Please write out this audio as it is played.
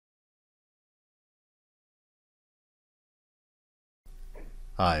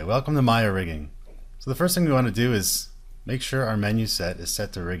Hi, welcome to Maya Rigging. So the first thing we want to do is make sure our menu set is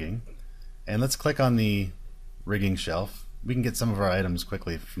set to rigging. And let's click on the rigging shelf. We can get some of our items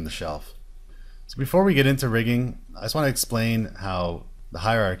quickly from the shelf. So before we get into rigging, I just want to explain how the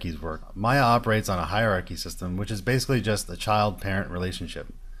hierarchies work. Maya operates on a hierarchy system, which is basically just a child-parent relationship.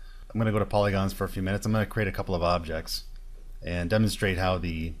 I'm going to go to polygons for a few minutes. I'm going to create a couple of objects and demonstrate how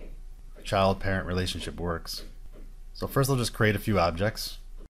the child-parent relationship works. So first I'll just create a few objects.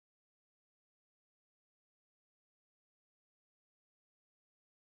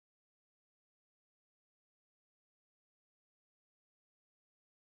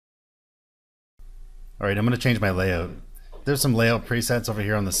 Alright, I'm going to change my layout. There's some layout presets over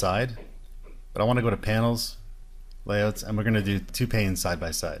here on the side, but I want to go to Panels, Layouts, and we're going to do two panes side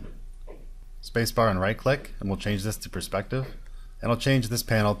by side. Spacebar and right click, and we'll change this to Perspective. And I'll change this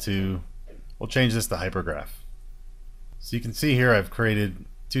panel to, we'll change this to Hypergraph. So you can see here I've created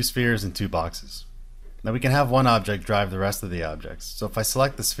two spheres and two boxes. Now we can have one object drive the rest of the objects. So if I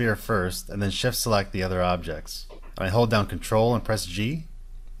select the sphere first and then shift select the other objects, and I hold down Control and press G,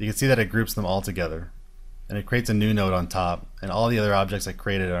 you can see that it groups them all together. And it creates a new node on top, and all the other objects I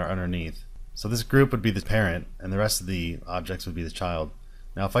created are underneath. So this group would be the parent, and the rest of the objects would be the child.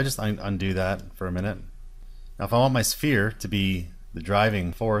 Now if I just undo that for a minute. Now if I want my sphere to be the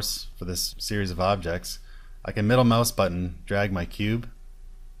driving force for this series of objects, I can middle mouse button drag my cube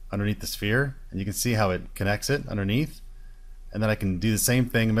underneath the sphere, and you can see how it connects it underneath. And then I can do the same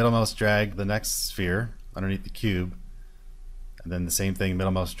thing, middle mouse drag the next sphere underneath the cube, and then the same thing,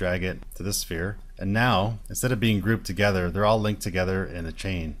 middle mouse drag it to this sphere. And now, instead of being grouped together, they're all linked together in a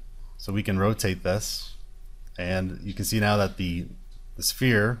chain. So we can rotate this, and you can see now that the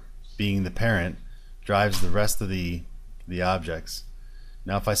sphere, being the parent, drives the rest of the objects.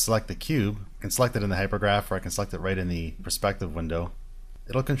 Now if I select the cube, I can select it in the hypergraph, or I can select it right in the perspective window.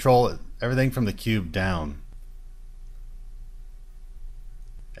 It'll control everything from the cube down,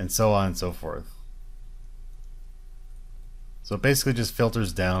 and so on and so forth. So it basically just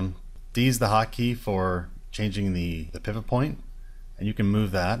filters down. D is the hotkey for changing the pivot point, and you can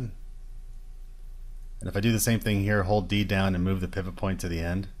move that. And if I do the same thing here, hold D down and move the pivot point to the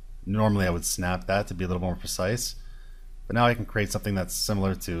end. Normally I would snap that to be a little more precise, but now I can create something that's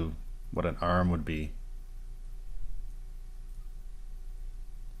similar to what an arm would be.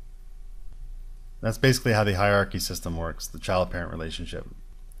 That's basically how the hierarchy system works, the child-parent relationship.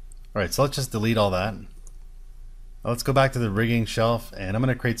 Alright, so let's just delete all that. Now let's go back to the rigging shelf, and I'm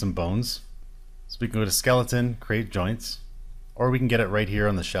going to create some bones. So we can go to Skeleton, Create Joints, or we can get it right here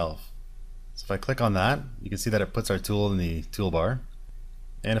on the shelf. So if I click on that, you can see that it puts our tool in the toolbar.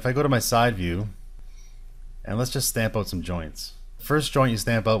 And if I go to my side view, and let's just stamp out some joints. The first joint you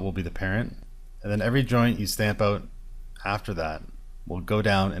stamp out will be the parent, and then every joint you stamp out after that will go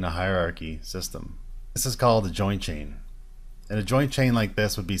down in a hierarchy system. This is called a joint chain. And a joint chain like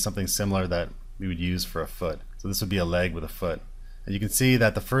this would be something similar that we would use for a foot. So this would be a leg with a foot. And you can see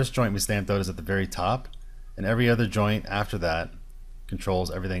that the first joint we stamped out is at the very top, and every other joint after that controls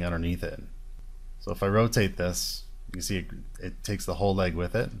everything underneath it. So if I rotate this, you can see it takes the whole leg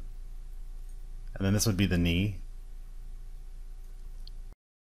with it. And then this would be the knee.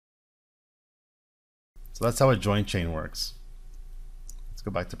 So that's how a joint chain works. Let's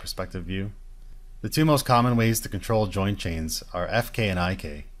go back to perspective view. The two most common ways to control joint chains are FK and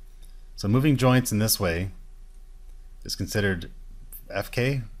IK. So moving joints in this way is considered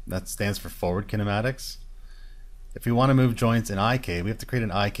FK, that stands for forward kinematics. If we want to move joints in IK, we have to create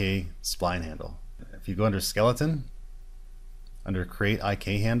an IK spline handle. If you go under Skeleton, under Create IK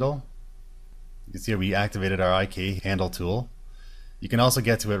Handle, you can see we activated our IK handle tool. You can also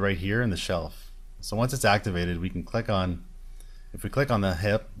get to it right here in the shelf. So once it's activated, we can click on, if we click on the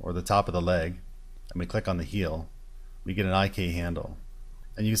hip or the top of the leg, and we click on the heel, we get an IK handle.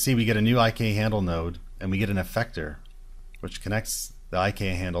 And you can see we get a new IK handle node, and we get an effector, which connects the IK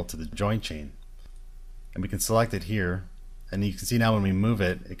handle to the joint chain. And we can select it here, and you can see now when we move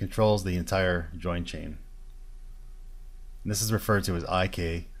it, it controls the entire joint chain. And this is referred to as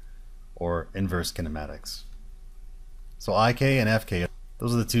IK, or inverse kinematics. So IK and FK,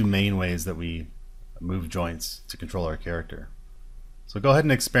 those are the two main ways that we move joints to control our character. So go ahead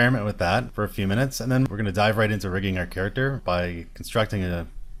and experiment with that for a few minutes, and then we're going to dive right into rigging our character by constructing a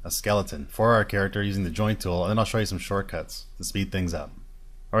skeleton for our character using the joint tool, and then I'll show you some shortcuts to speed things up.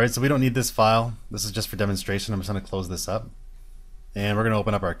 Alright, so we don't need this file. This is just for demonstration. I'm just going to close this up, and we're going to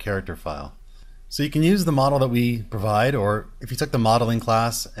open up our character file. So you can use the model that we provide, or if you took the modeling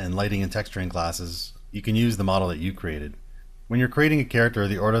class and lighting and texturing classes, you can use the model that you created. When you're creating a character,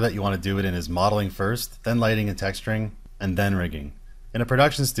 the order that you want to do it in is modeling first, then lighting and texturing, and then rigging. In a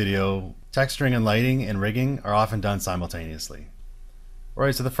production studio, texturing and lighting and rigging are often done simultaneously.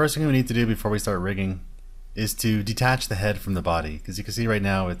 Alright, so the first thing we need to do before we start rigging is to detach the head from the body, because you can see right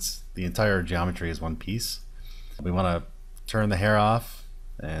now it's the entire geometry is one piece. We want to turn the hair off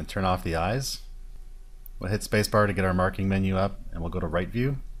and turn off the eyes. We'll hit spacebar to get our marking menu up, and we'll go to right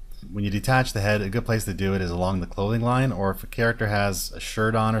view. When you detach the head, a good place to do it is along the clothing line, or if a character has a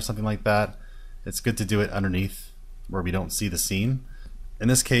shirt on or something like that, it's good to do it underneath where we don't see the scene. In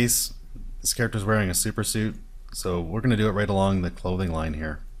this case, this character is wearing a super suit, so we're going to do it right along the clothing line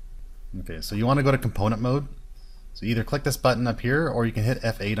here. Okay, so you want to go to component mode. So either click this button up here, or you can hit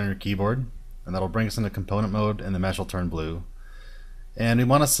F8 on your keyboard, and that'll bring us into component mode and the mesh will turn blue. And we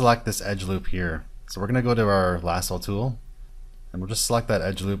want to select this edge loop here. So we're going to go to our lasso tool, and we'll just select that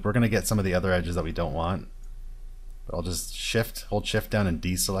edge loop. We're going to get some of the other edges that we don't want, but I'll just hold shift down and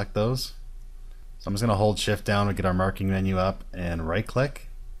deselect those. So I'm just going to hold shift down and get our marking menu up and right click.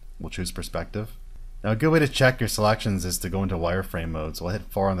 We'll choose perspective. Now a good way to check your selections is to go into wireframe mode. So I'll hit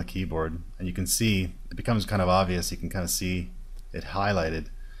 4 on the keyboard, and you can see it becomes kind of obvious. You can kind of see it highlighted.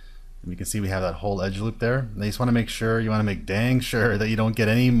 And you can see we have that whole edge loop there. And you just want to make sure, you want to make dang sure that you don't get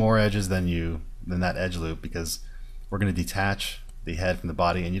any more edges than that edge loop, because we're going to detach the head from the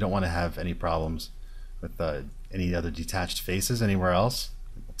body, and you don't want to have any problems with any other detached faces anywhere else.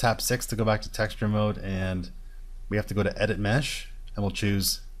 We'll tap 6 to go back to texture mode, and we have to go to edit mesh, and we'll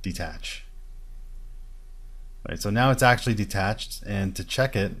choose detach. Right, so now it's actually detached, and to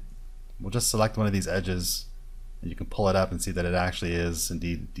check it, we'll just select one of these edges, and you can pull it up and see that it actually is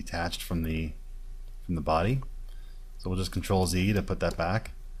indeed detached from the body. So we'll just Control Z to put that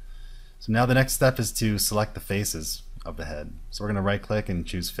back. So now the next step is to select the faces of the head. So we're going to right click and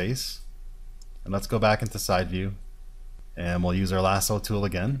choose face, and let's go back into side view, and we'll use our lasso tool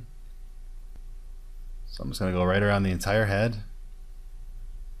again. So I'm just going to go right around the entire head.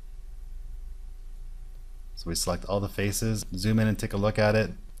 So we select all the faces, zoom in and take a look at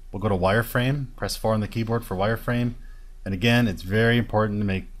it. We'll go to wireframe, press 4 on the keyboard for wireframe, and again it's very important to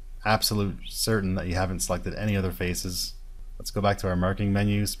make absolute certain that you haven't selected any other faces. Let's go back to our marking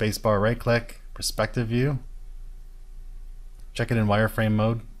menu, spacebar, right click, perspective view. Check it in wireframe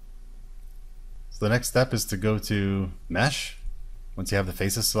mode. So the next step is to go to mesh once you have the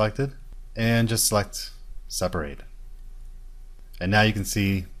faces selected, and just select separate. And now you can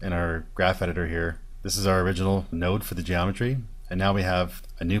see in our graph editor here, this is our original node for the geometry, and now we have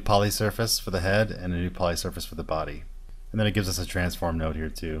a new poly surface for the head and a new poly surface for the body. And then it gives us a transform node here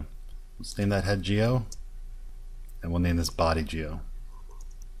too. Let's name that head geo, and we'll name this body geo.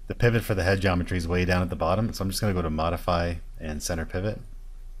 The pivot for the head geometry is way down at the bottom, so I'm just going to go to modify and center pivot.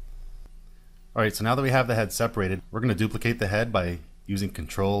 Alright, so now that we have the head separated, we're going to duplicate the head by using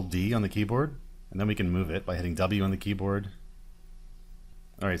Control D on the keyboard, and then we can move it by hitting W on the keyboard.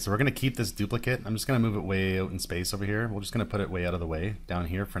 Alright, so we're going to keep this duplicate. I'm just going to move it way out in space over here. We're just going to put it way out of the way down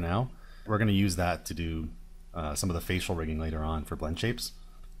here for now. We're going to use that to do some of the facial rigging later on for blend shapes.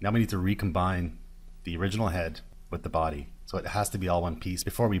 Now we need to recombine the original head with the body. So it has to be all one piece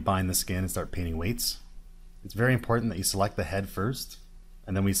before we bind the skin and start painting weights. It's very important that you select the head first,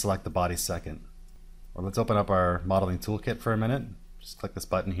 and then we select the body second. Well, let's open up our modeling toolkit for a minute. Just click this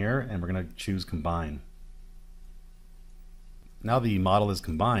button here, and we're going to choose combine. Now the model is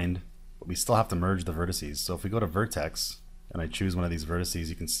combined, but we still have to merge the vertices. So if we go to vertex and I choose one of these vertices,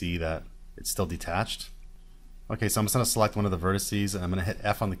 you can see that it's still detached. Okay, so I'm just going to select one of the vertices, and I'm going to hit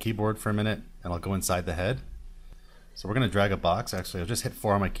F on the keyboard for a minute, and I'll go inside the head. So we're going to drag a box. Actually, I'll just hit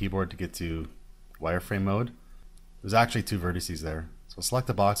 4 on my keyboard to get to wireframe mode. There's actually 2 vertices there. So we'll select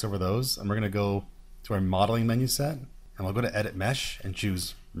the box over those, and we're going to go to our modeling menu set, and we'll go to edit mesh and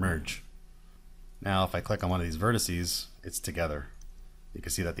choose merge. Now if I click on one of these vertices, it's together. You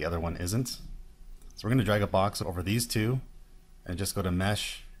can see that the other one isn't. So we're going to drag a box over these 2 and just go to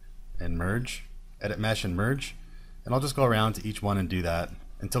mesh and merge, edit mesh and merge, and I'll just go around to each one and do that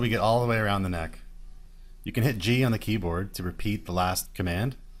until we get all the way around the neck. You can hit G on the keyboard to repeat the last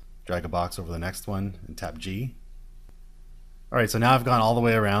command. Drag a box over the next one and tap G. Alright, so now I've gone all the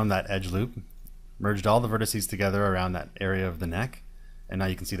way around that edge loop, merged all the vertices together around that area of the neck, and now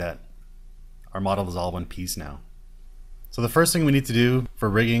you can see that our model is all one piece now. So the first thing we need to do for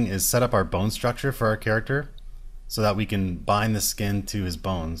rigging is set up our bone structure for our character so that we can bind the skin to his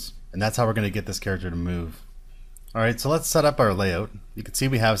bones, and that's how we're going to get this character to move. Alright, so let's set up our layout. You can see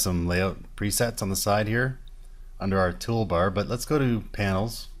we have some layout presets on the side here under our toolbar, but let's go to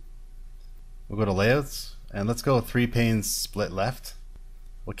panels. We'll go to layouts, and let's go 3 panes split left.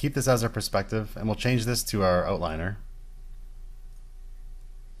 We'll keep this as our perspective, and we'll change this to our outliner.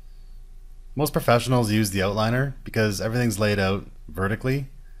 Most professionals use the outliner because everything's laid out vertically,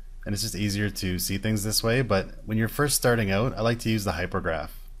 and it's just easier to see things this way. But when you're first starting out, I like to use the hypergraph.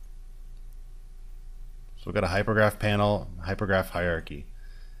 So we've got a hypergraph panel, hypergraph hierarchy.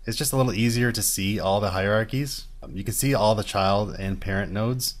 It's just a little easier to see all the hierarchies. You can see all the child and parent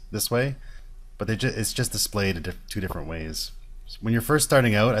nodes this way, but it's just displayed in two different ways. So when you're first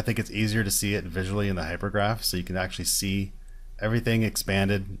starting out, I think it's easier to see it visually in the hypergraph, so you can actually see everything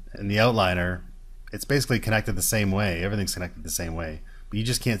expanded. In the outliner, it's basically connected the same way. Everything's connected the same way, but you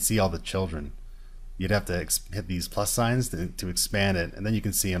just can't see all the children. You'd have to hit these plus signs to expand it, and then you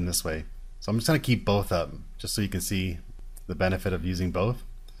can see them this way. So I'm just going to keep both up, just so you can see the benefit of using both.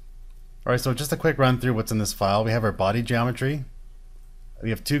 Alright, so just a quick run through what's in this file. We have our body geometry. We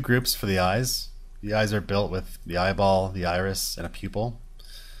have two groups for the eyes. The eyes are built with the eyeball, the iris, and a pupil.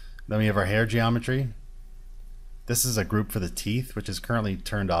 Then we have our hair geometry. This is a group for the teeth, which is currently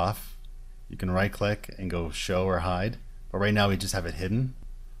turned off. You can right click and go show or hide, but right now we just have it hidden.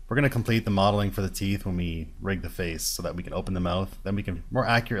 We're going to complete the modeling for the teeth when we rig the face so that we can open the mouth. Then we can more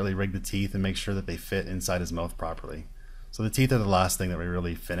accurately rig the teeth and make sure that they fit inside his mouth properly. So the teeth are the last thing that we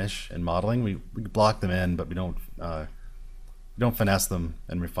really finish in modeling. We block them in, but we don't finesse them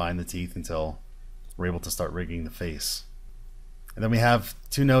and refine the teeth until we're able to start rigging the face. And then we have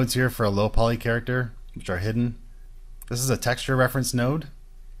two nodes here for a low poly character, which are hidden. This is a texture reference node.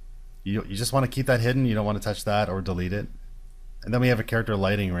 You just want to keep that hidden. You don't want to touch that or delete it. And then we have a character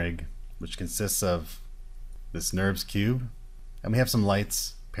lighting rig, which consists of this NURBS cube, and we have some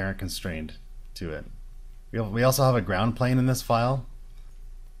lights parent constrained to it. We also have a ground plane in this file.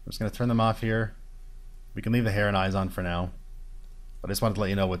 I'm just going to turn them off here. We can leave the hair and eyes on for now, but I just wanted to let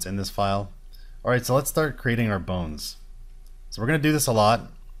you know what's in this file. Alright, so let's start creating our bones. So we're going to do this a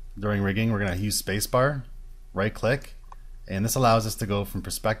lot during rigging. We're going to use spacebar, right click, and this allows us to go from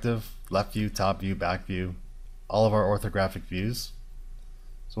perspective, left view, top view, back view, all of our orthographic views.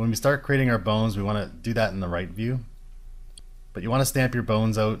 So when we start creating our bones, we want to do that in the right view. But you want to stamp your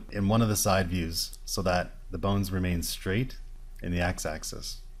bones out in one of the side views so that the bones remain straight in the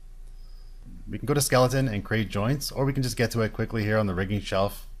x-axis. We can go to skeleton and create joints, or we can just get to it quickly here on the rigging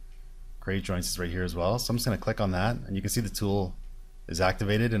shelf. Create joints is right here as well. So I'm just going to click on that, and you can see the tool is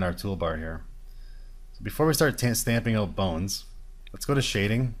activated in our toolbar here. So before we start stamping out bones, let's go to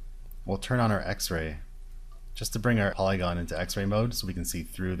shading. We'll turn on our X-ray just to bring our polygon into X-ray mode so we can see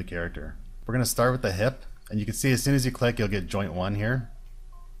through the character. We're going to start with the hip, and you can see as soon as you click, you'll get joint 1 here.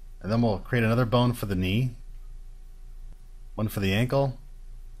 And then we'll create another bone for the knee, one for the ankle,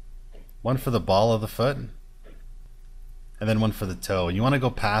 one for the ball of the foot, and then one for the toe. You want to go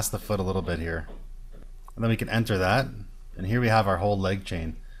past the foot a little bit here. And then we can enter that, and here we have our whole leg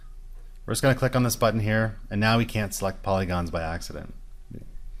chain. We're just going to click on this button here, and now we can't select polygons by accident.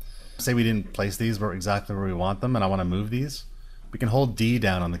 Say we didn't place these exactly where we want them, and I want to move these. We can hold D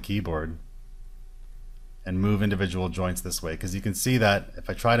down on the keyboard and move individual joints this way, because you can see that if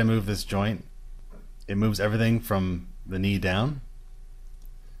I try to move this joint, it moves everything from the knee down.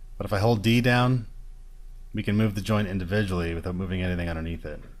 But if I hold D down, we can move the joint individually without moving anything underneath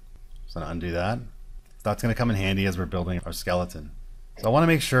it. So I'm going to undo that. So that's going to come in handy as we're building our skeleton. So I want to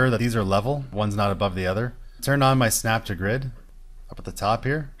make sure that these are level, one's not above the other. Turn on my snap to grid up at the top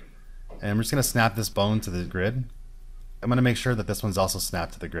here, and I'm just going to snap this bone to the grid. I'm going to make sure that this one's also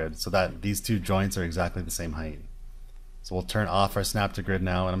snapped to the grid so that these two joints are exactly the same height. So we'll turn off our snap to grid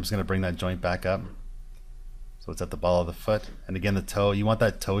now, and I'm just going to bring that joint back up. So it's at the ball of the foot. And again, the toe, you want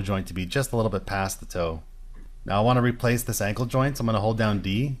that toe joint to be just a little bit past the toe. Now I want to replace this ankle joint, so I'm going to hold down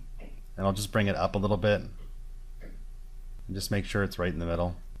D, and I'll just bring it up a little bit and just make sure it's right in the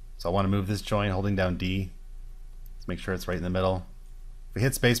middle. So I want to move this joint holding down D. Let's make sure it's right in the middle. If we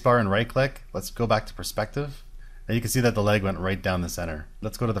hit spacebar and right click, let's go back to perspective. Now you can see that the leg went right down the center.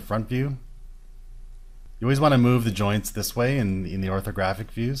 Let's go to the front view. You always want to move the joints this way in the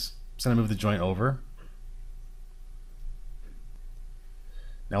orthographic views. I'm just going to move the joint over.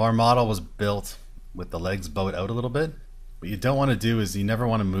 Now our model was built with the legs bowed out a little bit. What you don't want to do is you never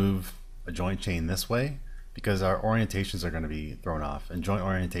want to move a joint chain this way, because our orientations are going to be thrown off, and joint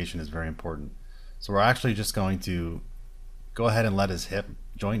orientation is very important. So we're actually just going to go ahead and let his hip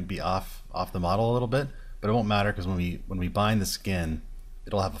joint be off the model a little bit, but it won't matter because when we bind the skin,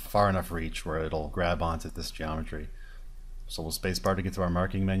 it'll have a far enough reach where it'll grab onto this geometry. So we'll spacebar to get to our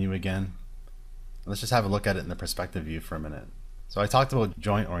marking menu again. Let's just have a look at it in the perspective view for a minute. So I talked about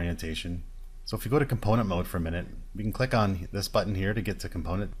joint orientation. So if we go to component mode for a minute, we can click on this button here to get to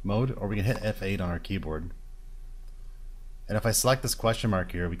component mode, or we can hit F8 on our keyboard. And if I select this question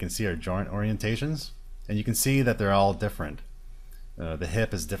mark here, we can see our joint orientations, and you can see that they're all different. The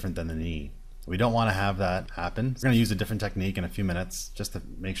hip is different than the knee. We don't want to have that happen. We're going to use a different technique in a few minutes just to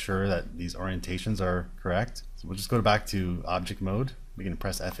make sure that these orientations are correct. So we'll just go back to object mode. We can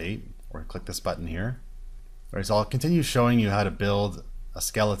press F8 or click this button here. Alright, so I'll continue showing you how to build a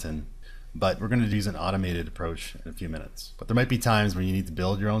skeleton, but we're going to use an automated approach in a few minutes. But there might be times where you need to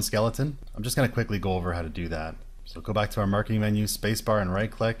build your own skeleton. I'm just going to quickly go over how to do that. So go back to our marking menu, spacebar and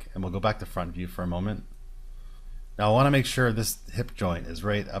right click, and we'll go back to front view for a moment. Now I want to make sure this hip joint is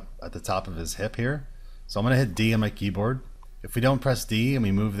right up at the top of his hip here. So I'm going to hit D on my keyboard. If we don't press D and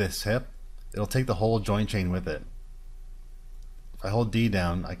we move this hip, it'll take the whole joint chain with it. If I hold D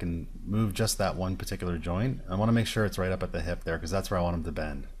down, I can move just that one particular joint. I want to make sure it's right up at the hip there because that's where I want him to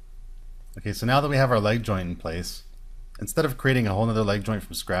bend. Okay, so now that we have our leg joint in place, instead of creating a whole other leg joint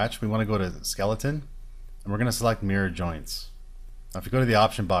from scratch, we want to go to skeleton and we're going to select mirror joints. Now if you go to the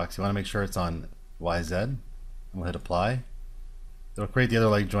option box, you want to make sure it's on YZ. We'll hit apply. It'll create the other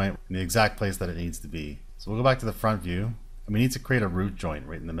leg joint in the exact place that it needs to be. So we'll go back to the front view and we need to create a root joint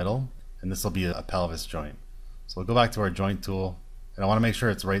right in the middle, and this will be a pelvis joint. So we'll go back to our joint tool and I want to make sure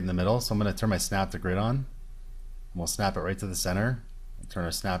it's right in the middle, so I'm going to turn my snap to grid on and we'll snap it right to the center and turn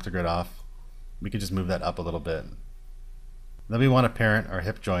our snap to grid off. We can just move that up a little bit. Then we want to parent our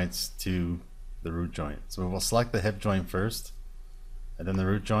hip joints to the root joint. So we'll select the hip joint first and then the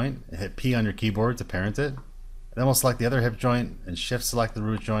root joint and hit P on your keyboard to parent it. Then we'll select the other hip joint and shift select the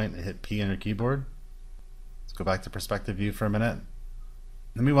root joint and hit P on your keyboard. Let's go back to perspective view for a minute.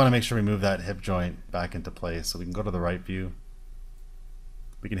 Then we want to make sure we move that hip joint back into place. So we can go to the right view.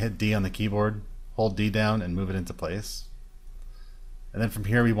 We can hit D on the keyboard, hold D down and move it into place. And then from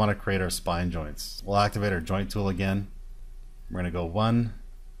here we want to create our spine joints. We'll activate our joint tool again. We're going to go 1,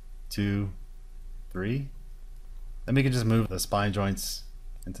 2, 3. Then we can just move the spine joints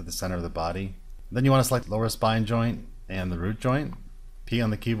into the center of the body. Then you want to select the lower spine joint and the root joint. P on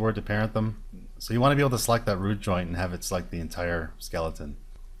the keyboard to parent them. So you want to be able to select that root joint and have it select the entire skeleton.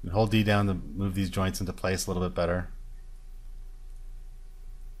 And hold D down to move these joints into place a little bit better.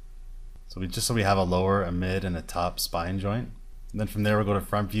 So we have a lower, a mid, and a top spine joint. And then from there we'll go to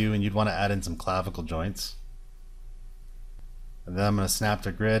front view and you'd want to add in some clavicle joints. And then I'm going to snap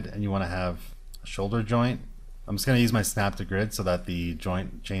to grid and you want to have a shoulder joint. I'm just going to use my snap to grid so that the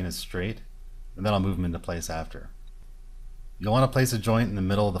joint chain is straight. And then I'll move them into place after. You'll want to place a joint in the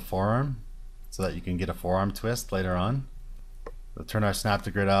middle of the forearm so that you can get a forearm twist later on. We'll turn our snap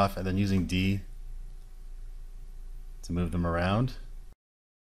to grid off and then using D to move them around.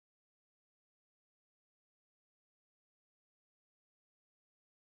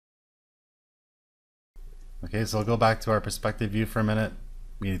 Okay, so I'll go back to our perspective view for a minute.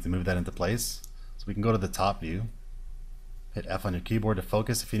 We need to move that into place. So we can go to the top view. Hit F on your keyboard to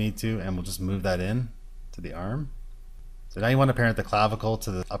focus if you need to, and we'll just move that in to the arm. So now you want to parent the clavicle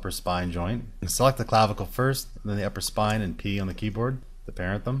to the upper spine joint. And select the clavicle first, and then the upper spine and P on the keyboard to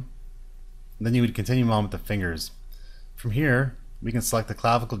parent them. And then you would continue on with the fingers. From here, we can select the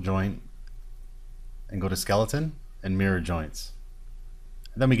clavicle joint and go to skeleton and mirror joints.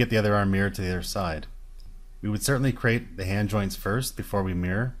 And then we get the other arm mirrored to the other side. We would certainly create the hand joints first before we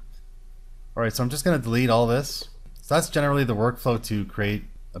mirror. Alright, so I'm just going to delete all this. So that's generally the workflow to create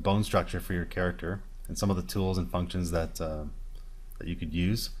a bone structure for your character and some of the tools and functions that you could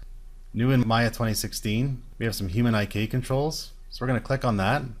use. New in Maya 2016, we have some human IK controls. So we're going to click on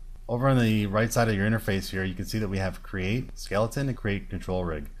that. Over on the right side of your interface here, you can see that we have create skeleton and create control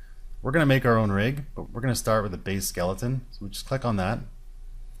rig. We're going to make our own rig, but we're going to start with a base skeleton. So we just click on that.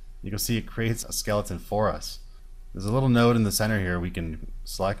 You can see it creates a skeleton for us. There's a little node in the center here we can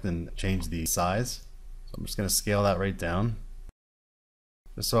select and change the size. So I'm just going to scale that right down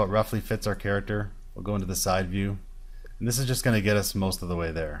just so it roughly fits our character. We'll go into the side view and this is just going to get us most of the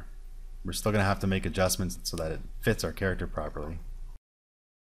way there. We're still going to have to make adjustments so that it fits our character properly.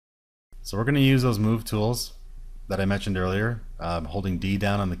 So we're going to use those move tools that I mentioned earlier, holding D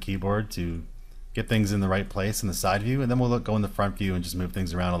down on the keyboard to get things in the right place in the side view, and then we'll go in the front view and just move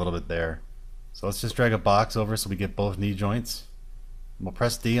things around a little bit there. So let's just drag a box over so we get both knee joints. And we'll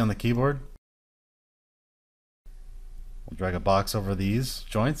press D on the keyboard. We'll drag a box over these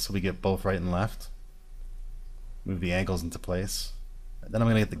joints so we get both right and left. Move the ankles into place. And then I'm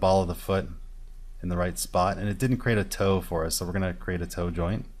going to get the ball of the foot in the right spot, and it didn't create a toe for us, so we're going to create a toe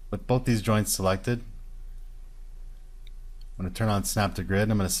joint. With both these joints selected, I'm going to turn on snap to grid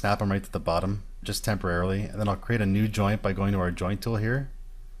and I'm going to snap them right to the bottom just temporarily, and then I'll create a new joint by going to our joint tool here.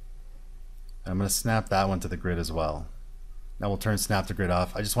 And I'm going to snap that one to the grid as well. Now we'll turn snap to grid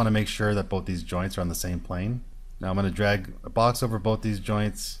off. I just want to make sure that both these joints are on the same plane. Now I'm going to drag a box over both these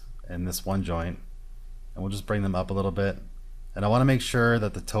joints and this one joint, and we'll just bring them up a little bit. And I want to make sure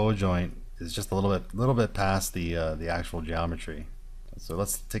that the toe joint is just a little bit past the actual geometry. So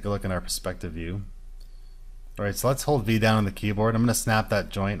let's take a look in our perspective view. Alright, so let's hold V down on the keyboard. I'm going to snap that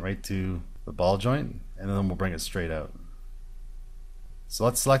joint right to the ball joint, and then we'll bring it straight out. So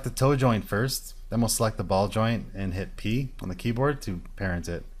let's select the toe joint first, then we'll select the ball joint and hit P on the keyboard to parent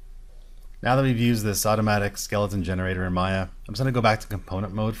it. Now that we've used this automatic skeleton generator in Maya, I'm just going to go back to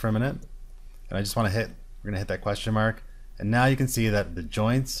component mode for a minute, and I just want to we're going to hit that question mark, and now you can see that the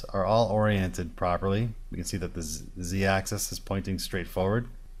joints are all oriented properly. We can see that the Z-axis is pointing straight forward.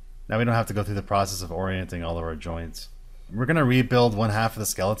 Now we don't have to go through the process of orienting all of our joints. We're going to rebuild one half of the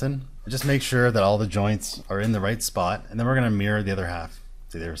skeleton. Just make sure that all the joints are in the right spot, and then we're going to mirror the other half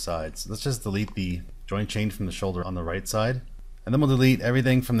to the other side. So let's just delete the joint chain from the shoulder on the right side, and then we'll delete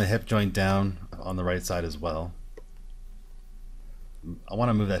everything from the hip joint down on the right side as well. I want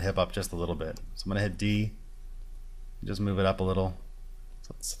to move that hip up just a little bit. So I'm going to hit D, just move it up a little.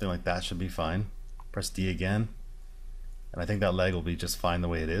 Something like that should be fine. Press D again, and I think that leg will be just fine the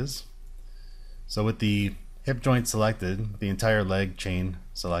way it is. So with the hip joint selected, the entire leg chain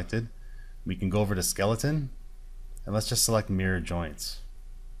selected, we can go over to skeleton, and let's just select mirror joints.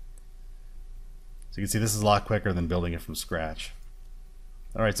 So you can see this is a lot quicker than building it from scratch.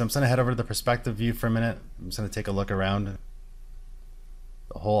 Alright, so I'm just going to head over to the perspective view for a minute. I'm just going to take a look around.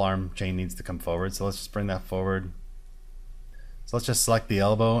 The whole arm chain needs to come forward, so let's just bring that forward. So let's just select the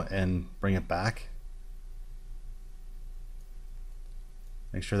elbow and bring it back.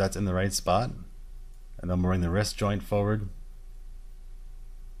 Make sure that's in the right spot. And then we'll bring the wrist joint forward.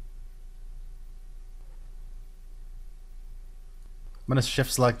 I'm going to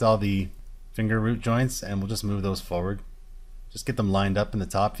shift select all the finger root joints, and we'll just move those forward. Just get them lined up in the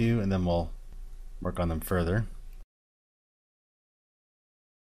top view, and then we'll work on them further.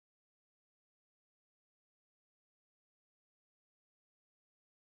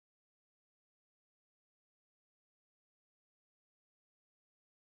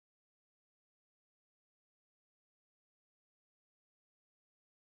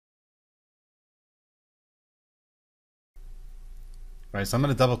 Alright, so I'm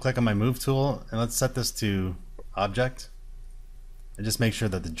going to double click on my move tool, and let's set this to object, and just make sure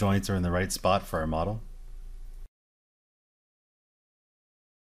that the joints are in the right spot for our model.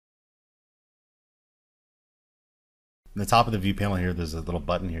 In the top of the view panel here, there's a little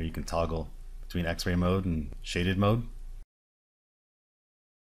button here you can toggle between X-ray mode and shaded mode.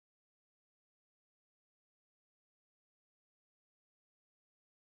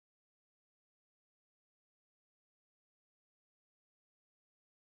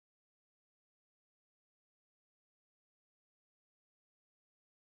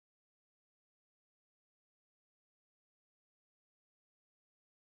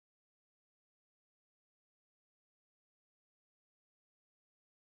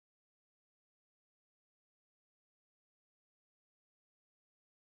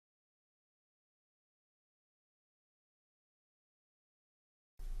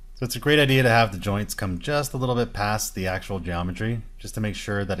 So it's a great idea to have the joints come just a little bit past the actual geometry, just to make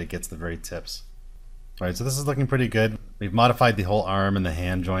sure that it gets the very tips. Alright, so this is looking pretty good. We've modified the whole arm and the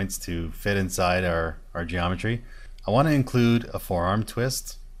hand joints to fit inside our geometry. I want to include a forearm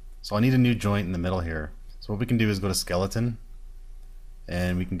twist, so I need a new joint in the middle here. So what we can do is go to skeleton,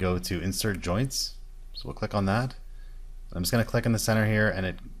 and we can go to insert joints. So we'll click on that. I'm just going to click in the center here, and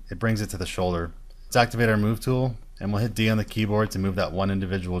it brings it to the shoulder. Let's activate our move tool, and we'll hit D on the keyboard to move that one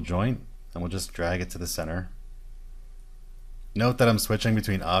individual joint, and we'll just drag it to the center. Note that I'm switching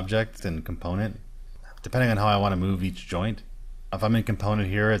between object and component, depending on how I want to move each joint. If I'm in component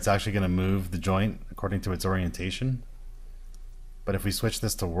here, it's actually going to move the joint according to its orientation. But if we switch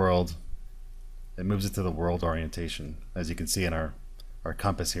this to world, it moves it to the world orientation, as you can see in our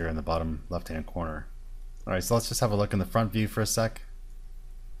compass here in the bottom left-hand corner. Alright, so let's just have a look in the front view for a sec.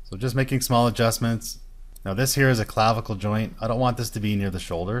 So just making small adjustments. Now this here is a clavicle joint. I don't want this to be near the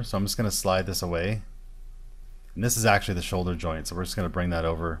shoulder, so I'm just going to slide this away. And this is actually the shoulder joint, so we're just going to bring that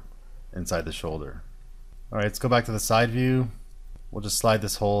over inside the shoulder. Alright, let's go back to the side view. We'll just slide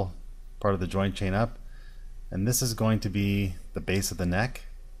this whole part of the joint chain up. And this is going to be the base of the neck.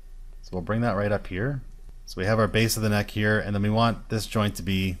 So we'll bring that right up here. So we have our base of the neck here, and then we want this joint to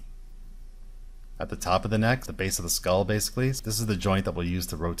be at the top of the neck, the base of the skull basically. So this is the joint that we'll use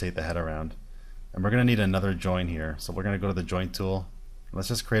to rotate the head around. And we're going to need another joint here. So we're going to go to the joint tool. Let's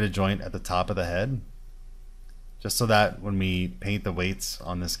just create a joint at the top of the head, just so that when we paint the weights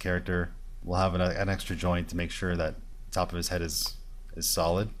on this character, we'll have an extra joint to make sure that the top of his head is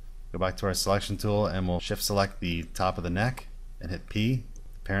solid. Go back to our selection tool, and we'll shift select the top of the neck and hit P,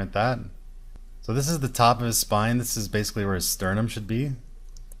 parent that. So this is the top of his spine. This is basically where his sternum should be.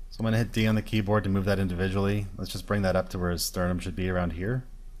 So I'm going to hit D on the keyboard to move that individually. Let's just bring that up to where his sternum should be around here.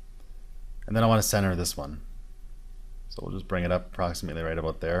 And then I want to center this one. So we'll just bring it up approximately right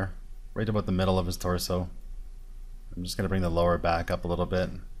about there. Right about the middle of his torso. I'm just going to bring the lower back up a little bit.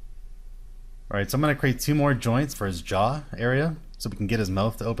 Alright, so I'm going to create 2 more joints for his jaw area so we can get his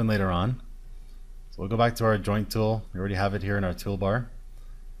mouth to open later on. So we'll go back to our joint tool. We already have it here in our toolbar.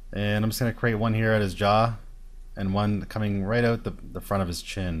 And I'm just going to create one here at his jaw and one coming right out the front of his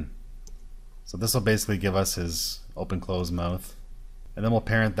chin. So this will basically give us his open-closed mouth. And then we'll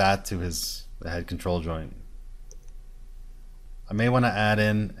parent that to the head control joint. I may want to add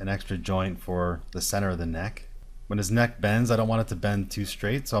in an extra joint for the center of the neck. When his neck bends, I don't want it to bend too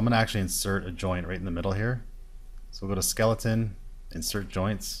straight, so I'm going to actually insert a joint right in the middle here. So we'll go to Skeleton, Insert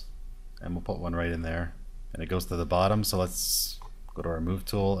Joints, and we'll put one right in there. And it goes to the bottom, so let's go to our Move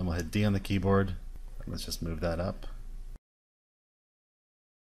tool and we'll hit D on the keyboard. And let's just move that up.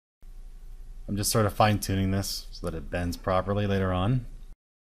 I'm just sort of fine-tuning this so that it bends properly later on.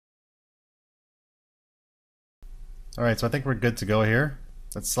 Alright, so I think we're good to go here.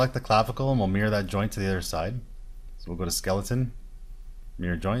 Let's select the clavicle and we'll mirror that joint to the other side. So we'll go to Skeleton,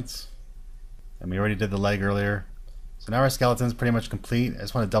 Mirror Joints, and we already did the leg earlier. So now our skeleton is pretty much complete. I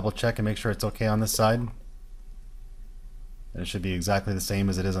just want to double check and make sure it's okay on this side. And it should be exactly the same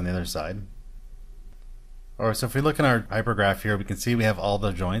as it is on the other side. Alright, so if we look in our hypergraph here, we can see we have all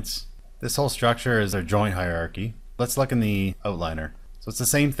the joints. This whole structure is our joint hierarchy. Let's look in the outliner. So it's the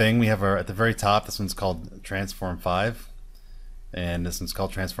same thing. We have our, at the very top, this one's called Transform 5. And this one's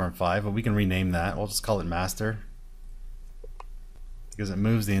called Transform 5, but we can rename that. We'll just call it Master, because it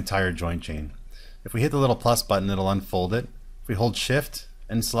moves the entire joint chain. If we hit the little plus button, it'll unfold it. If we hold Shift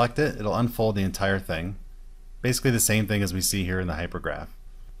and select it, it'll unfold the entire thing. Basically the same thing as we see here in the hypergraph.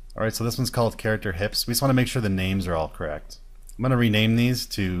 Alright, so this one's called Character Hips. We just want to make sure the names are all correct. I'm going to rename these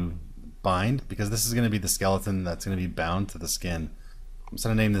to Bind, because this is going to be the skeleton that's going to be bound to the skin. I'm just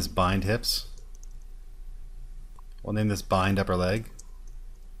going to name this Bind Hips. We'll name this Bind Upper Leg.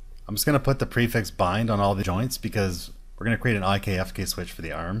 I'm just going to put the prefix bind on all the joints because we're going to create an IK-FK switch for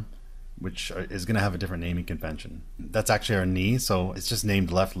the arm, which is going to have a different naming convention. That's actually our knee, so it's just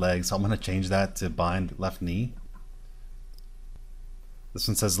named left leg, so I'm going to change that to bind left knee. This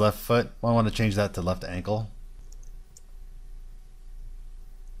one says left foot. Well, I want to change that to left ankle.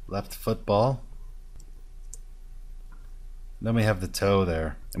 Left football. Then we have the toe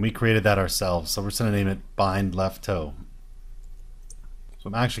there, and we created that ourselves, so we're just going to name it bind left toe. So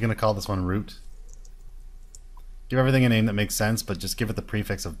I'm actually going to call this one root. Give everything a name that makes sense, but just give it the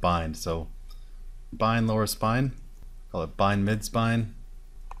prefix of bind. So bind lower spine, call it bind mid spine,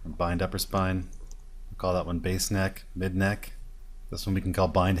 and bind upper spine. We'll call that one base neck, mid neck. This one we can call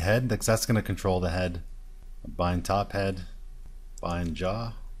bind head, because that's going to control the head. Bind top head, bind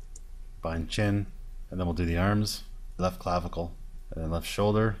jaw, bind chin, and then we'll do the arms. Left clavicle, and then left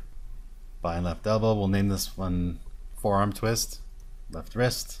shoulder, bind left elbow. We'll name this one forearm twist, left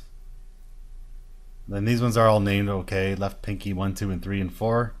wrist. And then these ones are all named okay. Left pinky 1, 2, and 3, and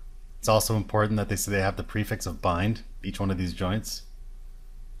 4. It's also important that they say they have the prefix of bind, each one of these joints.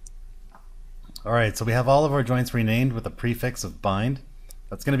 Alright, so we have all of our joints renamed with the prefix of bind.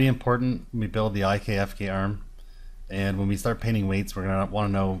 That's going to be important when we build the IK-FK arm. And when we start painting weights, we're going to want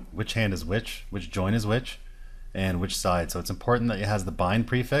to know which hand is which joint is which, and which side. So it's important that it has the bind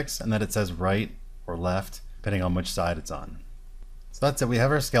prefix and that it says right or left depending on which side it's on. So that's it. We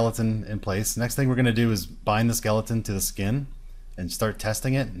have our skeleton in place. Next thing we're going to do is bind the skeleton to the skin and start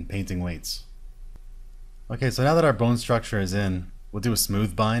testing it and painting weights. Okay, so now that our bone structure is in, we'll do a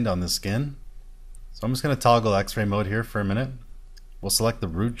smooth bind on the skin. So I'm just going to toggle X-ray mode here for a minute. We'll select the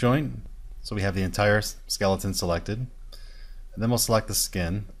root joint, so we have the entire skeleton selected. And then we'll select the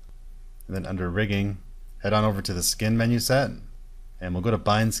skin, and then under rigging, head on over to the skin menu set, and we'll go to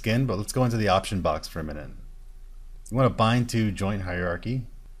bind skin, but let's go into the option box for a minute. We want to bind to joint hierarchy.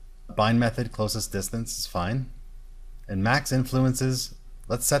 Bind method closest distance is fine. And max influences,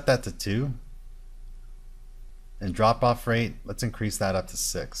 let's set that to 2. And drop off rate, let's increase that up to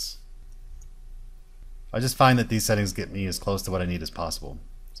 6. I just find that these settings get me as close to what I need as possible.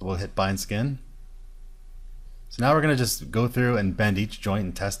 So we'll hit bind skin. So now we're going to just go through and bend each joint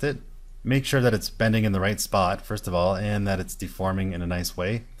and test it. Make sure that it's bending in the right spot, first of all, and that it's deforming in a nice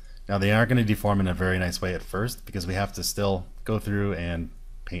way. Now they aren't going to deform in a very nice way at first because we have to still go through and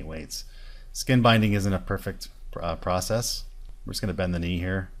paint weights. Skin binding isn't a perfect process. We're just going to bend the knee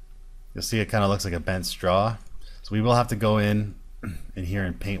here. You'll see it kind of looks like a bent straw. So we will have to go in here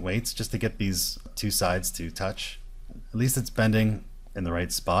and paint weights just to get these two sides to touch. At least it's bending in the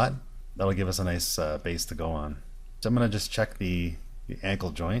right spot. That'll give us a nice base to go on. So I'm going to just check the the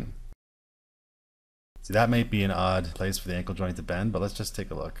ankle joint. See, that might be an odd place for the ankle joint to bend, but let's just take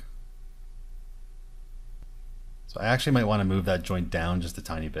a look. So I actually might want to move that joint down just a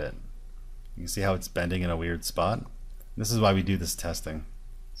tiny bit. You can see how it's bending in a weird spot. This is why we do this testing.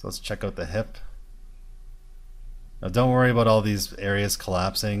 So let's check out the hip. Now don't worry about all these areas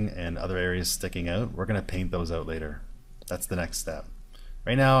collapsing and other areas sticking out. We're going to paint those out later. That's the next step.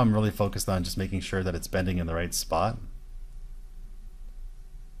 Right now I'm really focused on just making sure that it's bending in the right spot.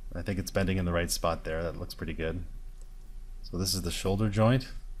 I think it's bending in the right spot there. That looks pretty good. So this is the shoulder joint.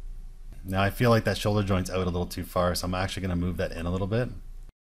 Now I feel like that shoulder joint's out a little too far, so I'm actually going to move that in a little bit.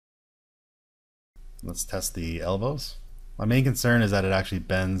 Let's test the elbows. My main concern is that it actually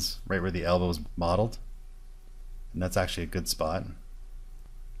bends right where the elbow is modeled. And that's actually a good spot. And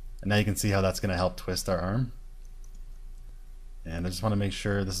now you can see how that's going to help twist our arm. And I just want to make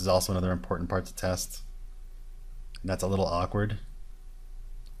sure this is also another important part to test. And that's a little awkward.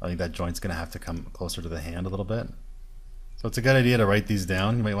 I think that joint's going to have to come closer to the hand a little bit. So it's a good idea to write these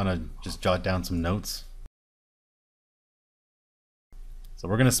down. You might want to just jot down some notes. So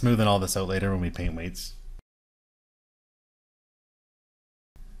we're going to smoothen all this out later when we paint weights.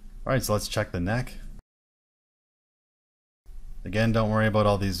 Alright, so let's check the neck. Again, don't worry about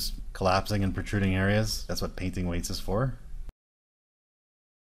all these collapsing and protruding areas. That's what painting weights is for.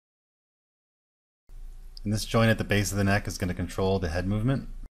 And this joint at the base of the neck is going to control the head movement.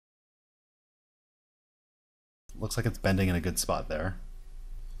 Looks like it's bending in a good spot there.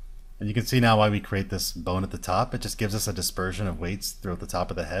 And you can see now why we create this bone at the top. It just gives us a dispersion of weights throughout the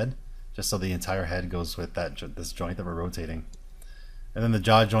top of the head, just so the entire head goes with this joint that we're rotating. And then the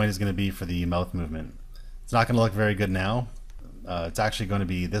jaw joint is going to be for the mouth movement. It's not going to look very good now. It's actually going to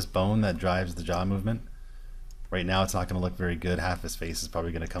be this bone that drives the jaw movement. Right now it's not going to look very good. Half his face is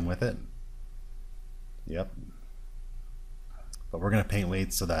probably going to come with it. Yep. But we're going to paint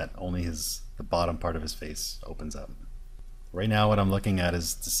weights so that only the bottom part of his face opens up. Right now what I'm looking at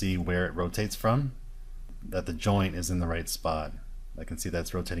is to see where it rotates from, that the joint is in the right spot. I can see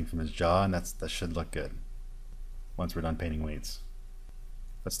that's rotating from his jaw, and that should look good once we're done painting weights.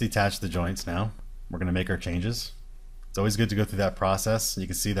 Let's detach the joints now. We're going to make our changes. It's always good to go through that process. You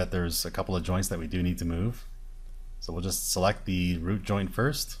can see that there's a couple of joints that we do need to move. So we'll just select the root joint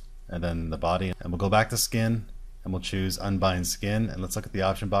first, and then the body, and we'll go back to skin, and we'll choose unbind skin, and let's look at the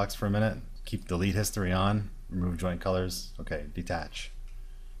option box for a minute. Keep delete history on, remove joint colors. Okay, detach.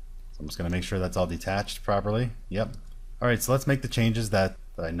 So I'm just going to make sure that's all detached properly. Yep. Alright, so let's make the changes that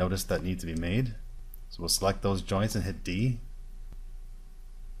I noticed that need to be made. So we'll select those joints and hit D.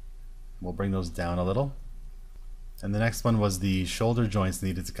 We'll bring those down a little. And the next one was the shoulder joints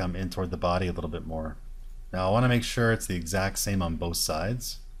needed to come in toward the body a little bit more. Now I want to make sure it's the exact same on both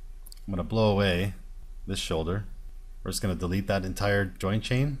sides. I'm going to blow away this shoulder. We're just going to delete that entire joint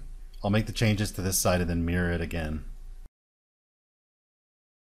chain. I'll make the changes to this side and then mirror it again.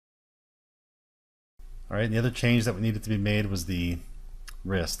 Alright, the other change that needed to be made was the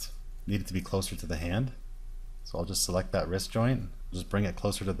wrist. It needed to be closer to the hand. So I'll just select that wrist joint, just bring it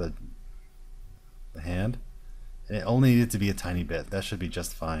closer to the hand. And it only needed to be a tiny bit. That should be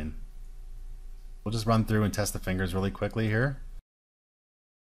just fine. We'll just run through and test the fingers really quickly here.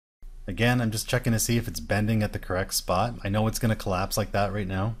 Again, I'm just checking to see if it's bending at the correct spot. I know it's going to collapse like that right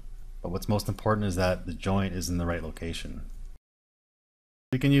now, but what's most important is that the joint is in the right location.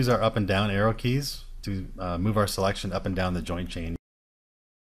 We can use our up and down arrow keys to move our selection up and down the joint chain.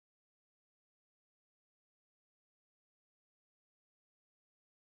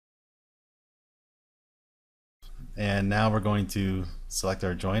 And now we're going to select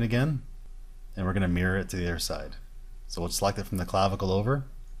our joint again, and we're going to mirror it to the other side. So we'll select it from the clavicle over.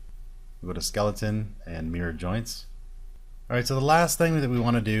 We'll go to skeleton and mirror joints. Alright, so the last thing that we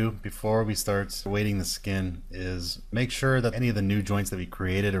want to do before we start weighting the skin is make sure that any of the new joints that we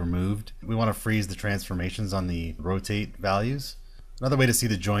created are moved. We want to freeze the transformations on the rotate values. Another way to see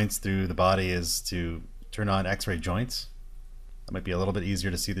the joints through the body is to turn on X-ray joints. That might be a little bit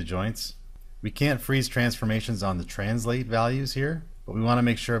easier to see the joints. We can't freeze transformations on the translate values here, but we want to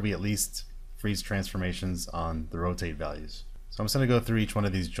make sure we at least freeze transformations on the rotate values. So I'm just going to go through each one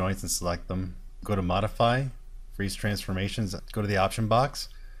of these joints and select them. Go to modify, freeze transformations, go to the option box.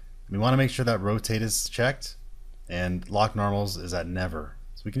 We want to make sure that rotate is checked and lock normals is at never.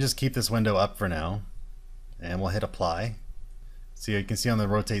 So we can just keep this window up for now, and we'll hit apply. So you can see on the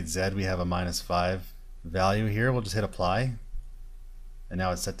rotate Z we have a -5 value here. We'll just hit apply, and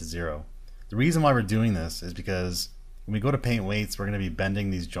now it's set to 0. The reason why we're doing this is because when we go to paint weights, we're going to be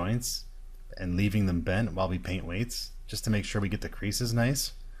bending these joints and leaving them bent while we paint weights, just to make sure we get the creases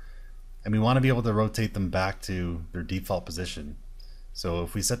nice. And we want to be able to rotate them back to their default position. So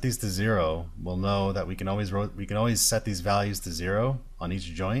if we set these to 0, we'll know that we can always set these values to 0 on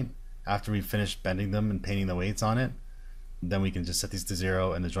each joint after we've finished bending them and painting the weights on it. Then we can just set these to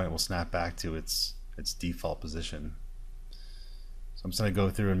 0 and the joint will snap back to its default position. So I'm just going to go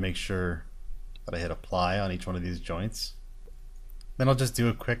through and make sure that I hit apply on each one of these joints. Then I'll just do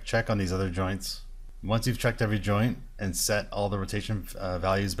a quick check on these other joints. Once you've checked every joint and set all the rotation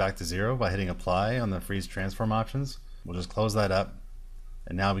values back to 0 by hitting apply on the freeze transform options, we'll just close that up,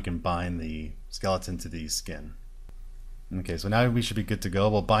 and now we can bind the skeleton to the skin. Okay, so now we should be good to go.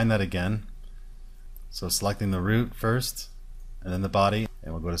 We'll bind that again. So selecting the root first, and then the body,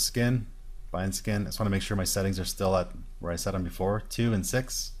 and we'll go to skin, bind skin. I just want to make sure my settings are still at where I set them before, 2 and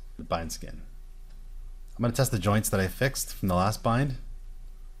 6, bind skin. I'm going to test the joints that I fixed from the last bind.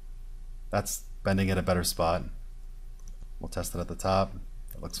 That's bending at a better spot. We'll test it at the top.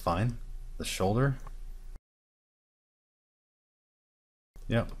 It looks fine. The shoulder.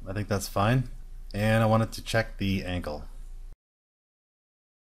 Yep, I think that's fine. And I wanted to check the ankle.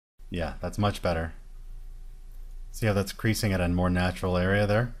 Yeah, that's much better. See how that's creasing at a more natural area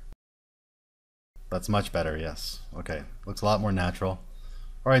there? That's much better, yes. Okay, looks a lot more natural.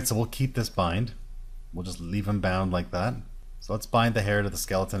 Alright, so we'll keep this bind. We'll just leave them bound like that. So let's bind the hair to the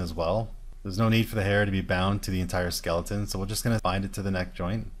skeleton as well. There's no need for the hair to be bound to the entire skeleton, so we're just going to bind it to the neck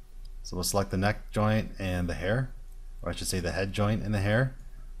joint. So we'll select the neck joint and the hair, or I should say the head joint and the hair.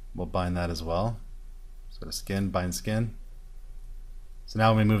 We'll bind that as well. So go to skin, bind skin. So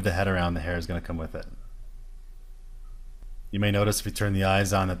now when we move the head around, the hair is going to come with it. You may notice if we turn the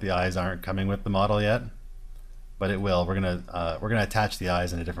eyes on that the eyes aren't coming with the model yet, but it will. We're gonna attach the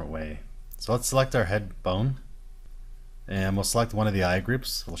eyes in a different way. So let's select our head bone, and we'll select one of the eye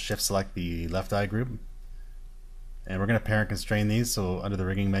groups. We'll shift select the left eye group, and we're gonna parent constrain these. So under the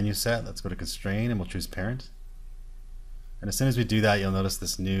rigging menu set, let's go to constrain, and we'll choose parent. And as soon as we do that, you'll notice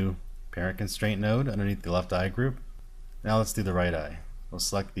this new parent constraint node underneath the left eye group. Now let's do the right eye. We'll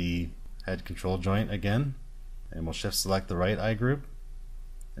select the head control joint again, and we'll shift select the right eye group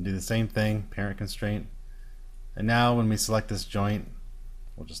and do the same thing, parent constraint. And now when we select this joint,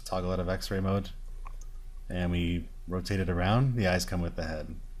 we'll just toggle out of X-ray mode and we rotate it around. The eyes come with the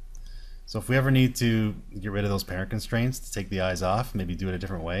head. So if we ever need to get rid of those parent constraints to take the eyes off, maybe do it a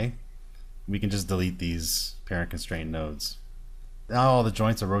different way, we can just delete these parent constraint nodes. Now all the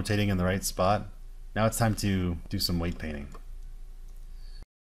joints are rotating in the right spot. Now it's time to do some weight painting.